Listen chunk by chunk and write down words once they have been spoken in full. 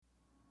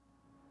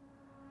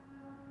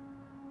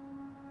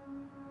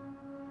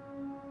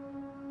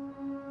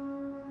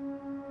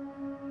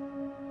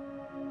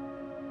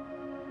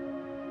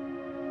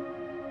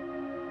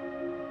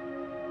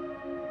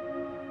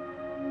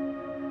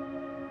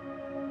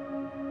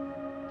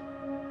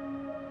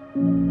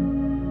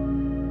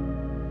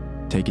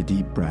Take a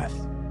deep breath.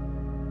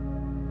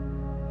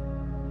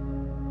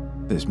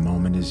 This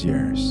moment is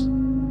yours.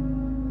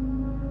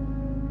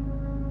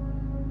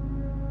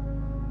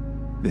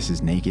 This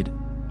is Naked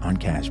on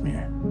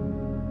Kashmir.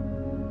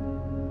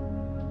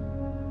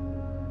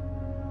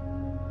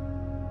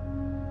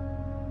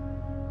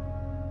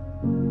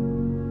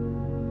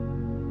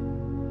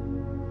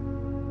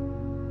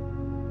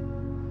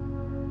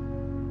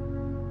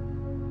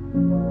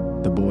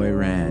 The boy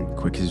ran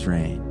quick as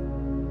rain,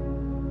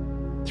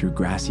 through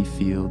grassy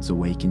fields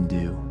awake in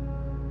dew,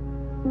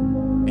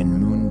 in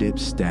moon-dipped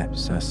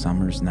steps a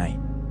summer's night,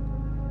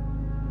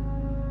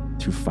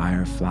 through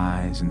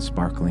fireflies and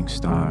sparkling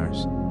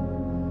stars,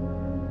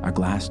 a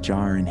glass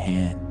jar in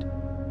hand,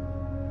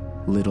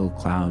 little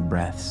cloud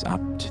breaths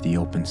up to the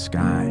open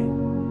sky.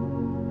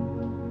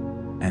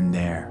 And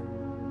there,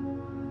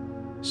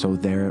 so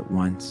there at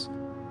once,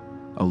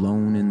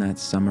 alone in that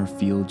summer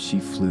field she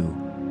flew.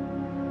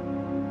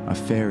 A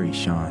fairy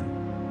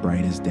shone,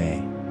 bright as day,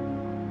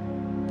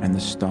 and the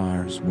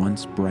stars,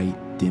 once bright,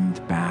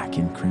 dimmed back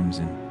in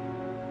crimson.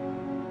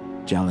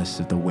 Jealous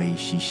of the way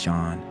she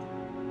shone,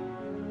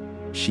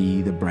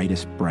 she the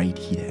brightest bright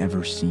he'd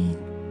ever seen.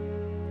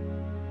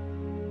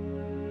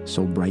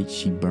 So bright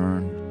she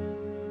burned,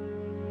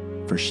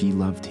 for she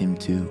loved him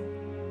too.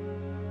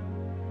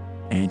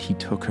 And he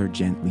took her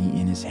gently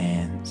in his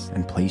hands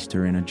and placed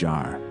her in a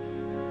jar,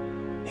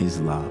 his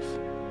love.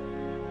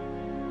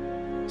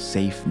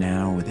 Safe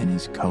now within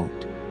his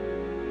coat,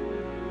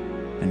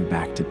 and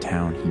back to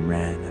town he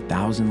ran,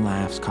 1,000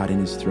 laughs caught in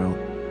his throat.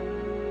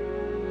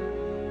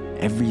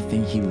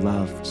 Everything he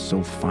loved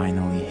so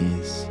finally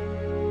his.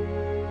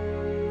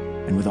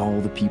 And with all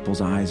the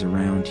people's eyes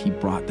around, he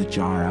brought the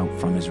jar out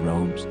from his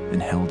robes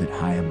and held it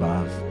high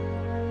above,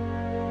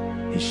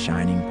 his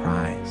shining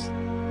prize,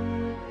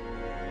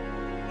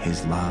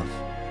 his love.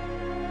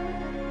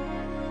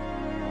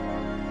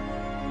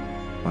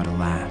 But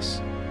alas,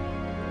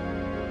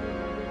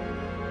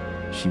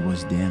 she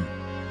was dim.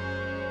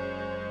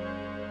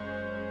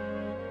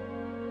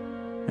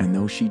 And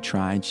though she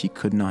tried, she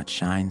could not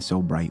shine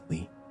so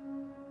brightly.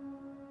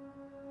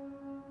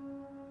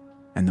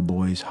 And the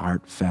boy's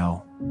heart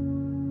fell,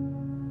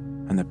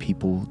 and the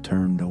people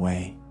turned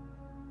away.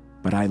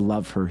 But I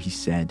love her, he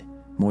said,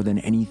 more than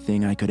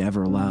anything I could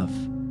ever love.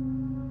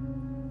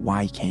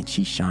 Why can't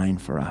she shine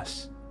for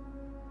us?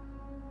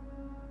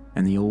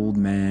 And the old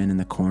man in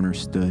the corner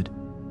stood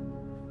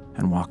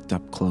and walked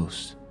up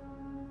close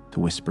to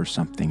whisper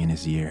something in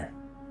his ear.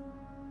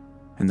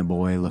 And the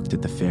boy looked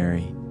at the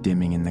fairy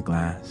dimming in the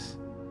glass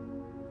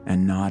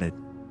and nodded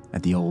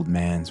at the old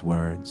man's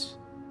words.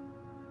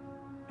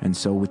 And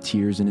so with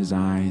tears in his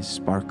eyes,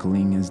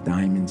 sparkling as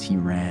diamonds, he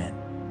ran,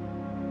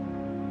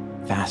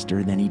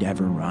 faster than he'd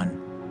ever run,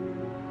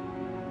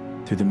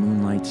 through the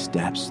moonlight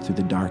steps, through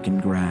the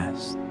darkened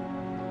grass,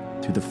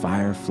 through the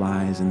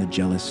fireflies and the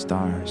jealous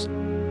stars.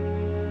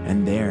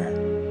 And there,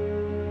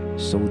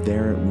 so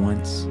there at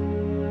once,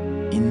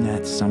 in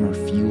that summer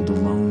field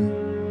alone,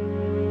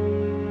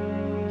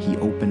 he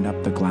opened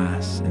up the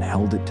glass and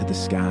held it to the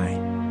sky,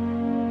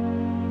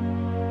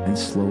 and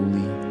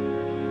slowly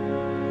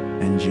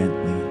and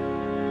gently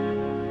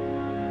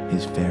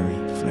his fairy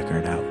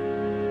flickered out.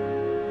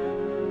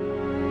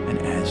 And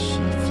as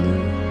she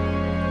flew,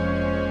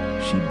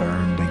 she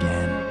burned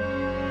again,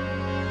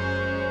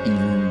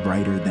 even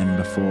brighter than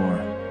before.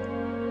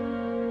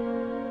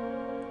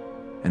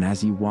 And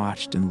as he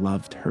watched and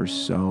loved her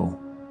so,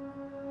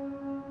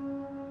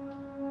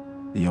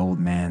 the old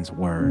man's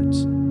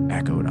words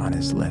echoed on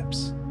his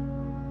lips.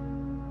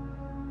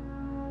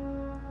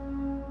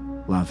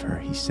 Love her,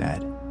 he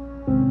said,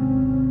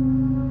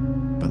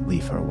 but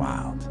leave her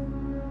wild.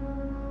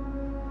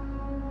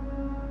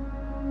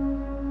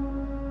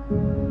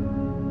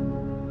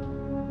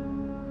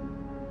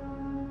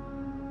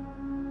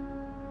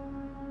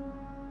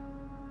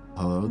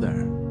 Hello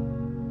there.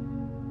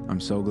 I'm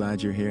so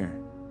glad you're here,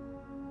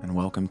 and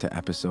welcome to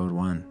episode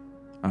 1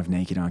 of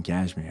Naked on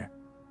Kashmir.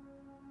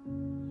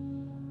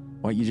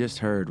 What you just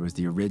heard was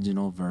the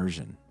original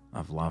version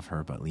of Love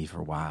Her But Leave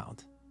Her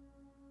Wild,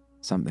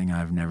 something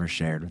I've never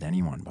shared with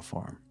anyone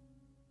before.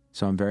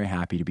 So I'm very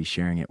happy to be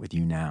sharing it with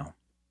you now.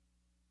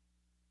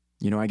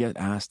 You know, I get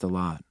asked a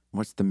lot,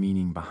 what's the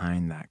meaning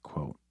behind that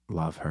quote,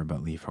 love her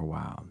but leave her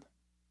wild?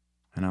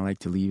 And I like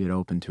to leave it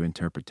open to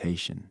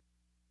interpretation,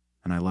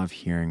 and I love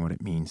hearing what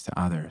it means to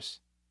others.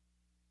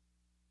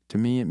 To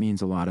me, it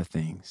means a lot of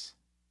things,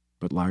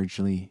 but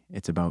largely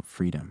it's about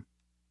freedom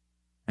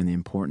and the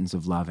importance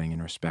of loving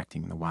and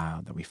respecting the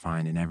wild that we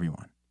find in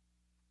everyone,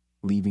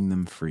 leaving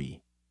them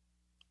free,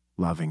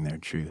 loving their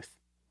truth.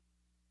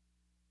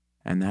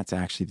 And that's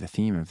actually the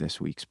theme of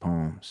this week's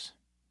poems,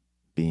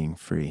 being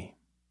free.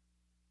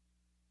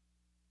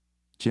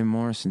 Jim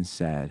Morrison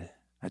said,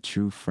 a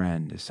true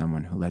friend is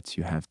someone who lets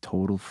you have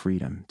total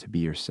freedom to be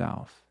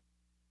yourself,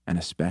 and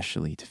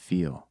especially to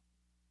feel,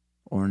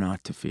 or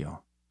not to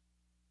feel.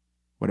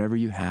 Whatever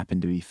you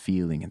happen to be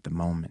feeling at the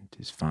moment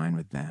is fine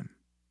with them.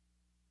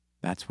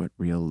 That's what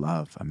real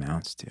love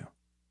amounts to.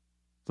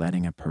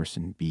 letting a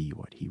person be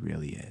what he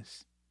really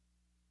is.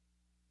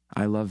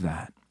 I love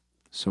that.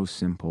 So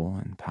simple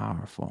and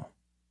powerful.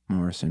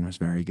 Morrison was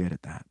very good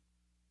at that.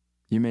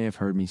 You may have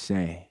heard me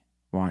say,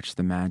 watch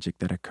the magic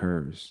that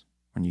occurs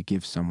when you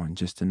give someone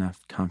just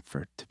enough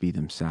comfort to be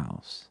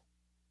themselves.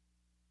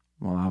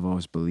 Well, I've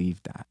always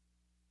believed that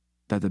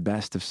the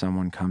best of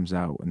someone comes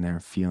out when they're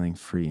feeling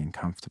free and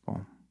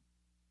comfortable.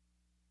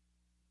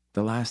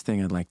 The last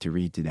thing I'd like to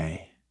read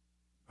today,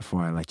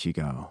 before I let you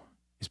go,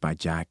 is by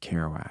Jack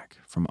Kerouac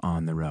from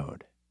On the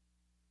Road.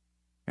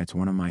 It's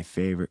one of my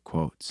favorite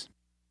quotes,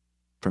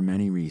 for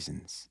many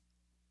reasons,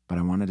 but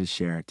I wanted to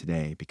share it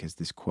today because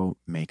this quote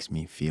makes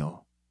me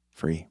feel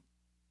free.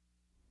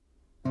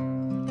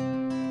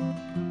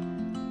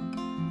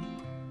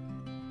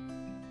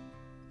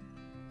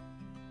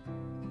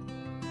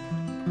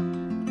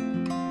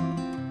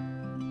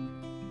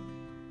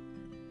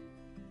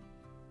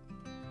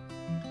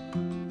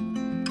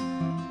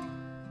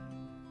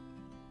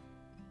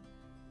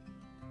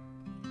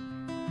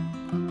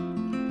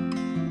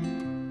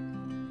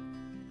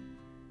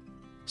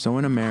 So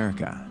in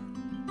America,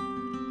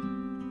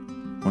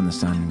 when the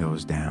sun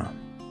goes down,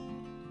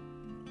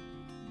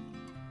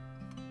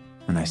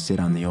 and I sit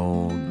on the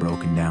old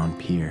broken down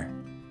pier,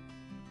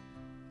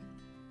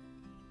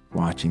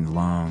 watching the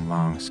long,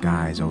 long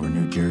skies over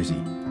New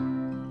Jersey,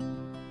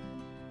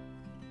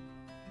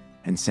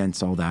 and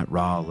sense all that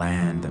raw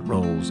land that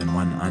rolls in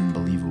one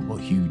unbelievable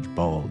huge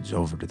bulge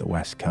over to the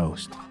West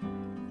Coast,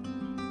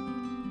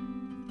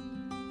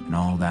 and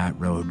all that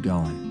road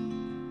going,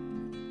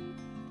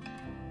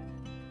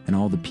 and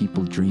all the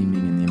people dreaming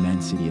in the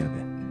immensity of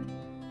it.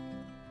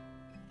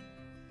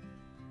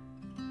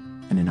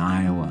 And in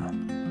Iowa,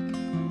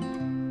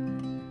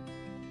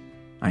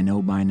 I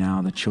know by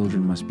now the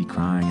children must be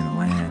crying in the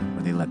land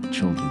where they let the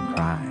children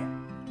cry.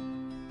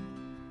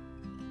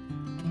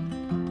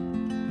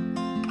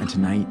 And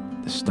tonight,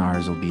 the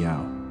stars will be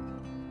out.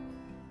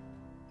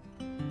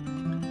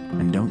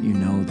 And don't you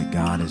know that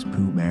God is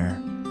Pooh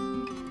Bear?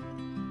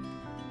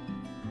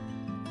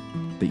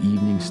 The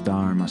evening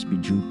star must be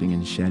drooping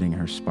and shedding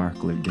her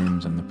sparkler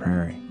dims on the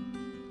prairie,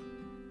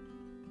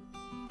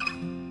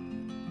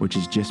 which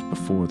is just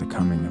before the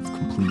coming of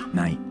complete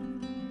night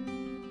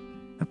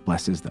that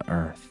blesses the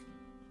earth,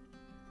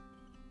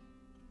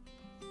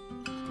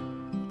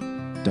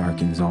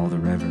 darkens all the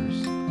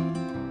rivers,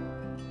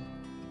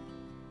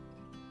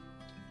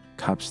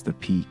 cups the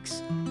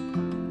peaks,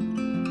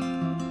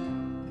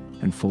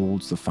 and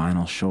folds the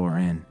final shore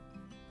in.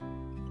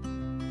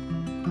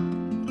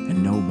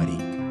 And nobody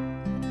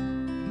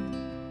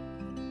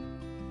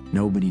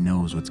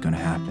knows what's going to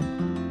happen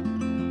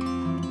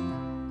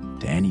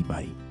to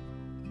anybody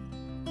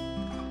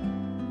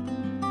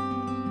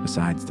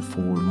besides the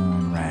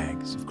forlorn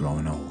rags of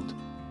growing old.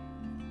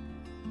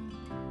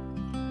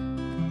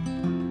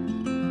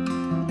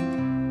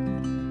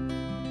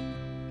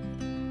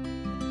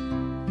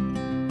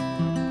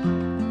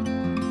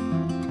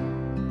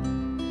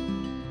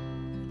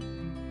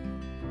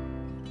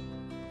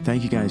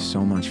 Thank you guys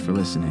so much for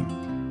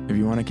listening. If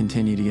you want to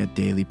continue to get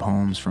daily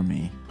poems from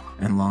me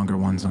and longer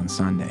ones on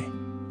Sunday,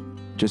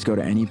 just go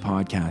to any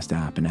podcast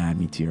app and add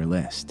me to your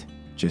list.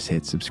 Just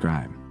hit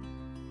subscribe.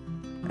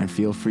 And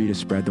feel free to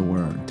spread the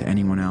word to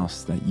anyone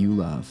else that you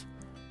love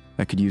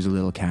that could use a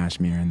little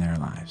cashmere in their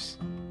lives.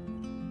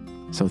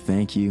 So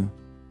thank you,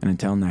 and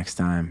until next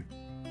time,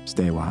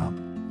 stay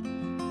wild.